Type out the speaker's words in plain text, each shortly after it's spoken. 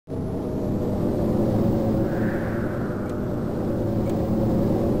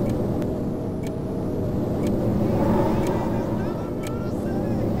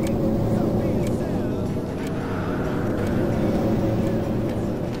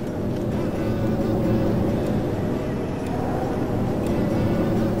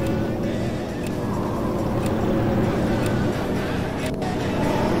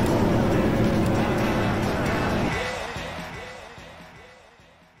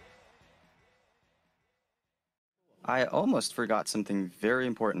I almost forgot something very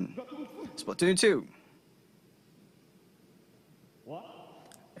important. Splatoon 2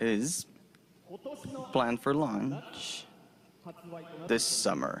 is planned for launch this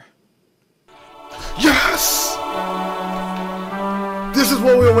summer. Yes! This is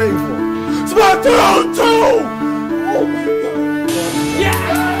what we were waiting for. Splatoon 2! Oh my god. Yeah!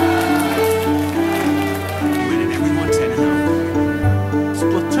 Where did everyone say no?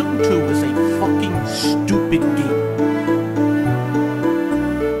 Splatoon 2 is a fucking stupid game.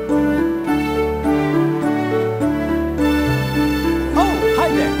 Oh, hi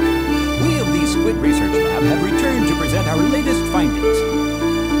there. We of the Squid Research Lab have returned to present our latest findings.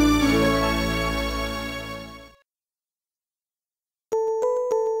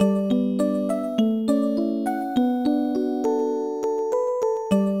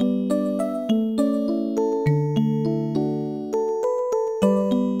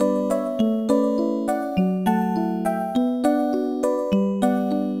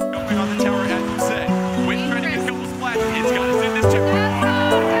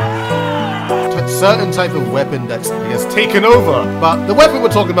 Certain type of weapon that's, I guess, taken over, but the weapon we're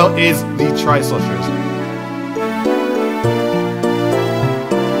talking about is the Tri-Sloshers.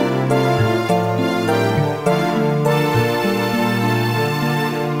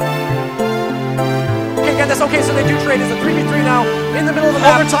 Okay, so they do trade. It's a 3v3 now in the middle of the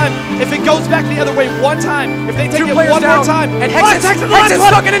map. Overtime. If it goes back the other way one time, if they take it one more time, and Hex is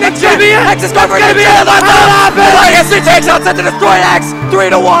stuck in an instant. Hex is going for an instant. That's not happening. Legacy takes out Set to Destroy X.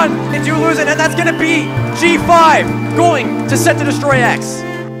 3-1. They do lose it, and that's going to be G5 going to Set to Destroy X.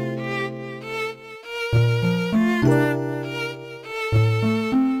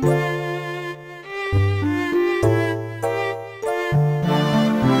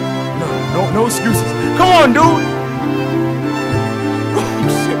 No excuses. Come on, dude! Oh,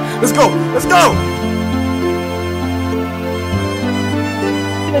 shit. Let's go! Let's go!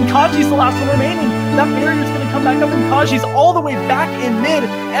 And Kaji's the last one remaining. That barrier's gonna come back up, and Kaji's all the way back in mid.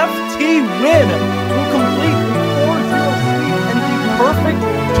 FT win will complete the 4-0 sweep and the perfect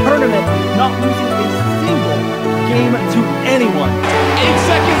tournament, not losing a single game to anyone. 8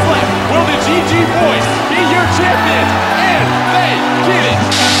 seconds left. Will the GG boys be your champions? And they get it!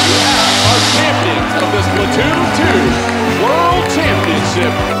 Our champions of the Splatoon 2 World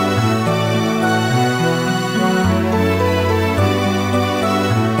Championship.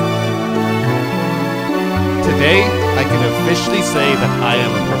 Today, I can officially say that I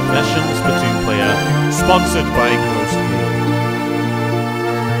am a professional Splatoon player, sponsored by Ghost Game.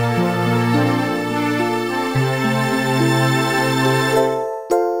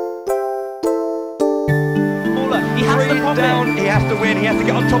 He has to win, he has to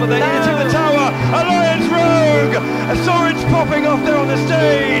get on top of the into the tower. Alliance Rogue! A Soren's popping off there on the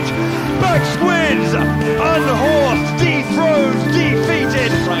stage. Back Squids! Unhorsed, dethroned,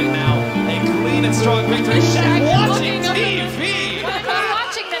 defeated. Right now, a clean and strong victory. Shaq watching TV!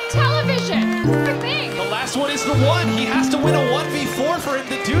 Watching the television! The last one is the one. He has to win a 1v4 for him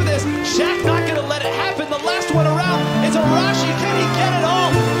to do this. Shaq not gonna let it happen. The last one around is Arashi. Can he get it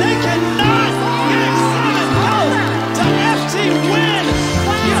all? They cannot! Get 7 health to FT win!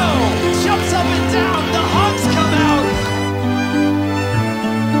 Yo! Jumps up and down. The hugs come out.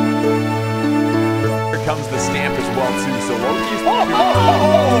 Here comes the stamp as well too. So Loki's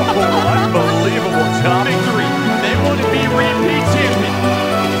unbelievable job. Victory. They want to be repeat champion.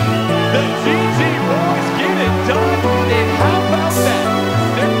 The GG boys get it done. And how about that?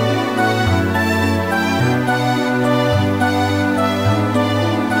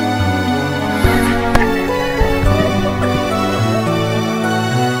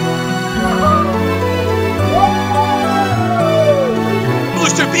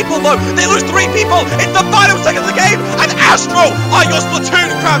 Lose 2 people though, they lose 3 people, it's the final second of the game, and Astro are your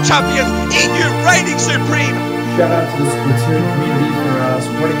Splatoon Crown Champions, EU reigning supreme! Shout out to the Splatoon community for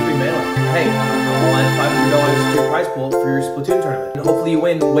supporting Free Mana. Hey, I'll add $500 to your prize pool for your Splatoon tournament. And hopefully you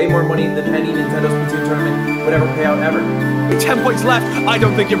win way more money than any Nintendo Splatoon tournament would ever pay out ever. With 10 points left, I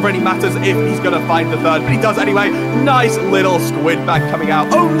don't think it really matters if he's gonna find the third, but he does anyway. Nice little squid bag coming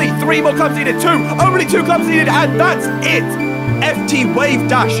out. Only 3 more clubs needed, 2! Only 2 clubs needed, and that's it! FT Wave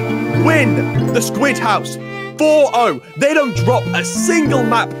Dash win the Squid House 4-0. They don't drop a single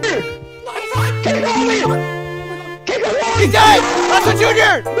map. He's dead! That's a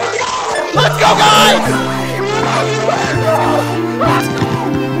junior! Let's go, guys!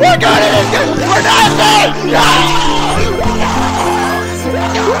 We're good at it! We're not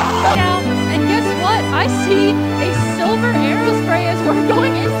And guess what? I see a silver arrow spray as we're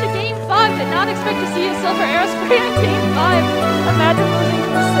going into Game 5. Did not expect to see a silver arrow spray in Game 5. Imagine losing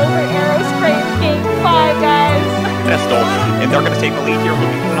to a silver arrow spray in Game 5, guys. they're going to take the lead here,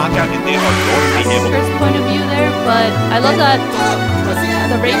 looking for the knockout, and they are going to be able to. Point of view there, but I love that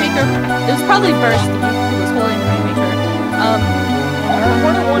the Rainmaker. It was probably Burst who was holding the Rainmaker.